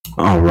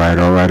All right.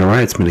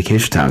 It's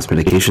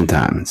medication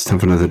time. It's time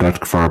for another Dr.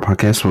 Kavarga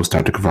podcast. Host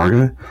Dr.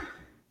 Kavarga.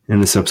 In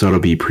this episode, I'll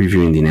be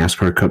previewing the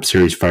NASCAR Cup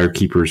Series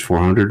Firekeepers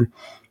 400.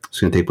 It's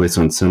going to take place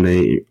on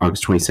Sunday,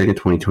 August 22nd,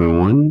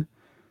 2021,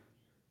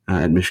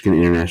 at Michigan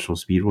International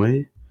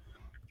Speedway.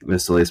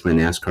 That's the latest my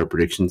NASCAR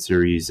prediction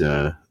series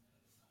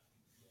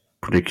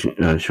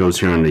prediction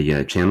shows here on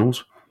the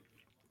channels.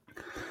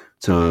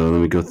 So let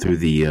me go through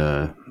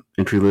the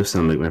entry list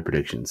and I'll make my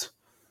predictions.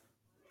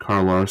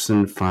 Kyle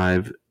Larson,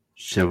 5,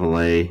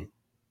 Chevrolet,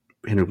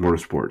 Hendrick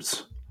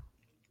Motorsports.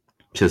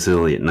 Chase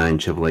Elliott, 9,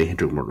 Chevrolet,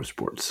 Hendrick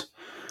Motorsports.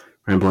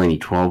 Ryan Blaney,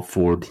 12,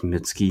 Ford, Team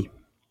Penske.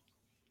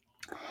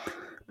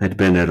 Matt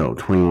Benedetto,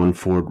 21,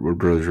 Ford, Wood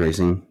Brothers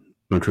Racing.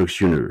 Mo Truex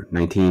Jr.,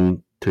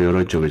 19,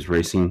 Toyota, Joey's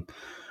Racing.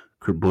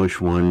 Kurt Busch,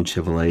 1,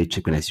 Chevrolet,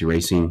 Chip Ganassi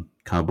Racing.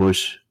 Kyle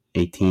Busch,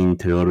 18,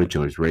 Toyota,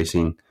 Joey's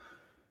Racing.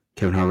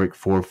 Kevin Harvick,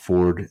 4,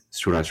 Ford,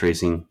 Stewart-Haas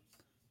Racing.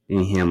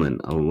 Denny Hamlin,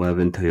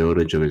 11,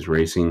 Toyota, Joey's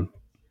Racing.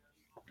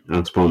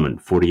 Alex Bowman,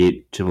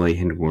 48, Chevrolet,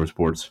 Hendrick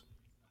Motorsports.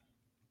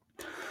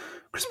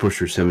 Chris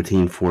Buescher,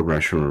 17, Ford,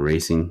 Roush Fenway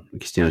Racing.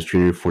 Ricky Stenhouse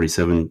Jr.,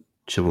 47,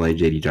 Chevrolet,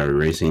 JD Daugherty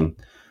Racing.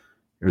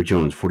 Erik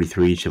Jones,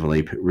 43,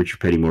 Chevrolet, Richard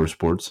Petty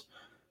Motorsports.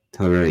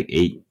 Tyler Reddick,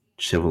 8,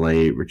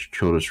 Chevrolet, Richard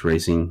Childress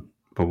Racing.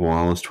 Bubba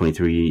Wallace,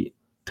 23,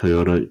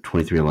 Toyota,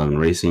 2311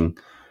 Racing.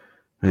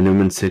 Ryan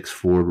Newman, 6,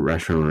 Ford,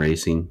 Roush Fenway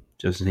Racing.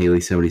 Justin Haley,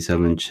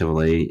 77,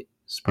 Chevrolet,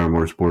 Spire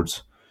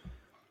Motorsports.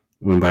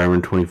 Win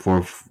Byron,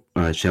 24,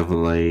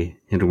 Chevrolet,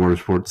 Hendrick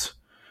Motorsports.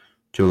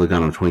 Joe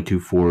Logano, 22,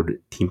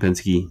 Ford, Team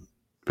Penske.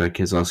 Brad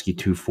Keselowski,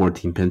 2, Ford,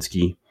 Team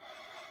Penske.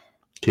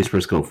 Chase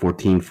Briscoe,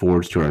 14,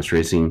 Ford, Stewart-Haas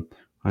Racing.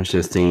 Ross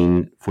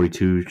Chastain,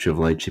 42,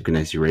 Chevrolet, Chip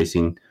Ganassi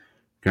Racing.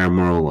 Gary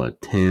Marola,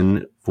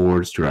 10,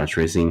 Ford, Stewart-Haas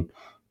Racing.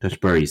 Dutch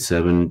Berry,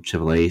 7,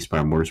 Chevrolet,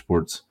 Spire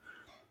Motorsports.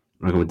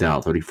 Michael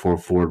McDowell, 34,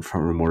 Ford,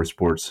 Front Row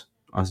Motorsports.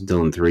 Austin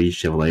Dillon, 3,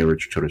 Chevrolet,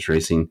 Richard Childress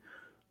Racing.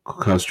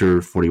 Cole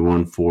Custer,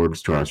 41, Ford,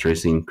 Stewart-Haas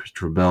Racing.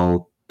 Christopher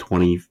Bell,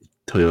 20,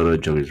 Toyota,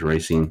 Joey's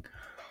Racing.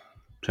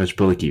 Josh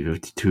Bilicki,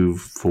 52,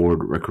 Ford,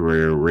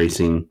 Recreator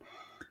Racing.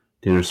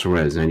 Daniel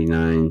Suarez,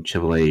 99,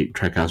 Chevrolet,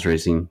 Trackhouse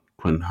Racing.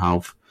 Quentin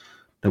Houff,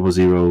 00,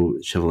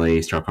 Chevrolet,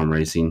 Starcom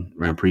Racing.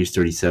 Ryan Preece,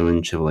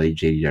 37, Chevrolet,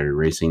 JD Daugherty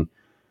Racing.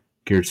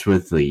 Garrett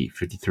Swithley,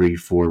 53,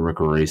 Ford,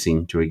 Recreator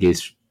Racing. Joey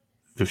Gates,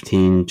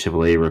 15,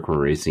 Chevrolet,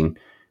 Recreator Racing.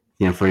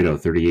 Dan Fredo,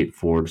 38,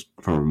 Ford,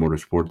 Front Row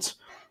Motorsports.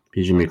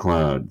 PJ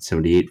McLeod,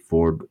 78,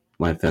 Ford,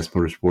 Life Fast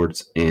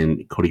Motorsports.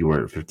 And Cody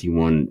Ware,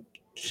 51,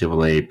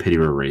 Chevrolet, Petty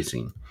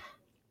Racing.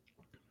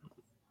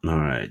 All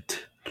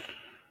right.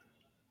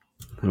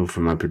 So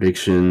for my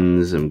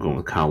predictions, I'm going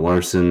with Kyle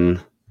Larson.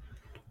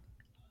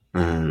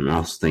 I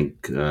also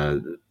think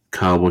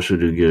Kyle Busch will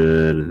do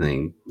good. I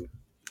think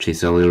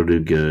Chase Elliott will do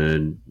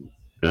good.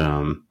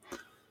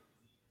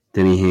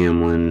 Denny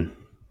Hamlin,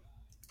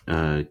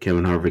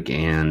 Kevin Harvick,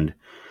 and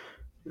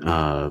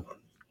Brad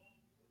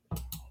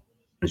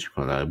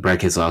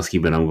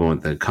Keselowski, but I'm going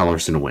with Kyle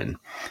Larson to win.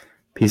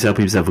 Peace out,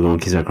 peeps. Have a good one.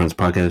 Keys Out Crowns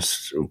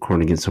podcast,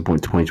 recording again some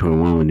point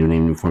 2021 with new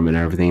name, new format,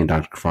 and everything. And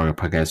Dr. Kavarga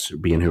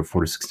podcast being here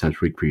 4 to 6 times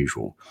per week per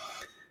usual.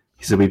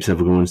 Peace out, peeps. Have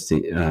a good one.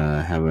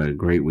 Have a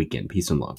great weekend. Peace and love.